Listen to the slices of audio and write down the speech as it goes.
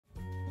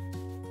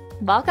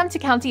Welcome to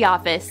County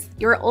Office,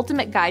 your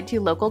ultimate guide to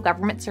local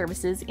government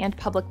services and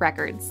public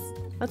records.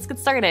 Let's get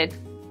started.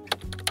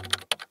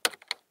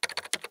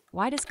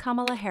 Why does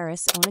Kamala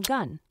Harris own a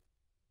gun?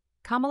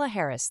 Kamala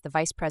Harris, the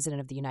Vice President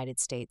of the United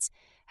States,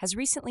 has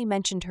recently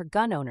mentioned her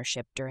gun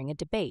ownership during a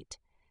debate.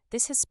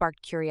 This has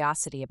sparked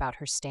curiosity about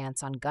her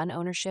stance on gun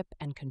ownership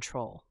and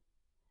control.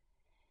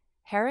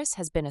 Harris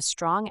has been a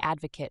strong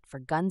advocate for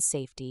gun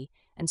safety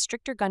and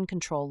stricter gun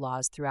control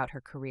laws throughout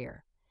her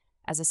career.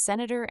 As a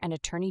senator and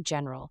attorney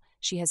general,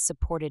 she has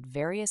supported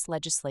various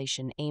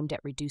legislation aimed at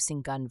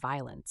reducing gun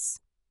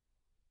violence.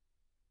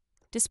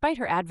 Despite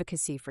her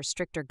advocacy for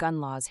stricter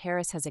gun laws,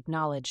 Harris has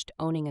acknowledged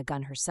owning a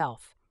gun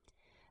herself.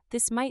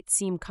 This might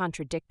seem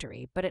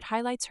contradictory, but it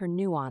highlights her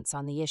nuance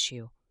on the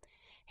issue.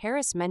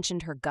 Harris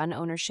mentioned her gun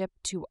ownership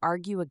to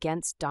argue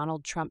against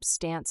Donald Trump's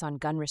stance on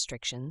gun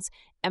restrictions,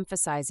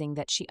 emphasizing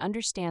that she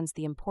understands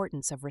the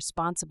importance of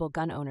responsible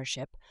gun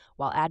ownership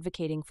while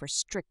advocating for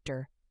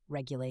stricter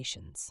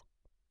regulations.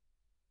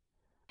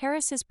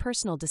 Harris's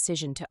personal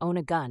decision to own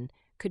a gun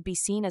could be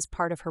seen as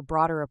part of her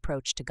broader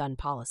approach to gun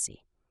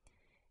policy.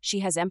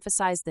 She has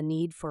emphasized the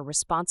need for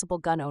responsible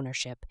gun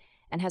ownership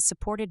and has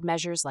supported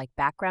measures like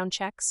background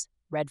checks,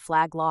 red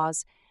flag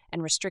laws,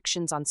 and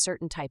restrictions on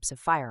certain types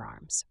of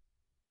firearms.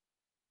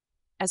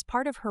 As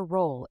part of her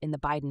role in the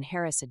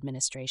Biden-Harris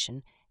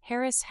administration,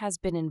 Harris has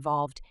been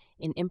involved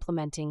in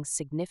implementing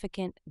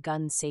significant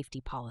gun safety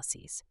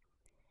policies.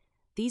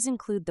 These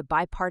include the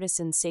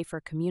Bipartisan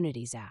Safer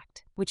Communities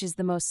Act, which is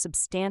the most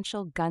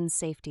substantial gun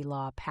safety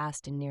law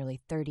passed in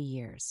nearly 30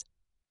 years.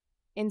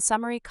 In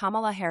summary,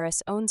 Kamala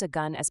Harris owns a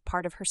gun as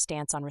part of her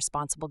stance on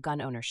responsible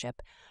gun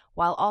ownership,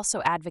 while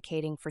also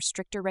advocating for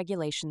stricter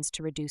regulations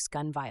to reduce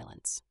gun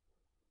violence.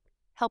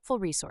 Helpful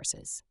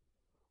resources: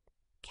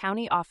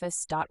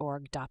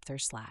 countyoffice.org/.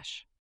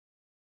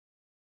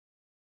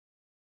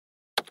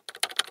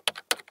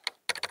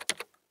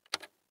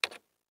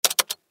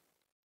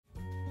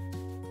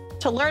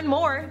 To learn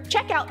more,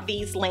 check out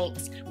these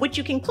links, which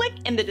you can click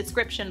in the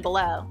description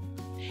below.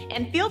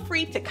 And feel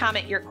free to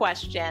comment your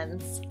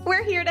questions.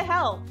 We're here to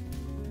help.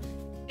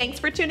 Thanks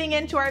for tuning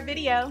in to our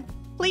video.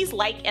 Please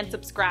like and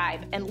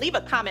subscribe and leave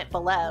a comment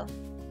below.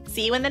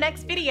 See you in the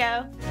next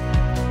video.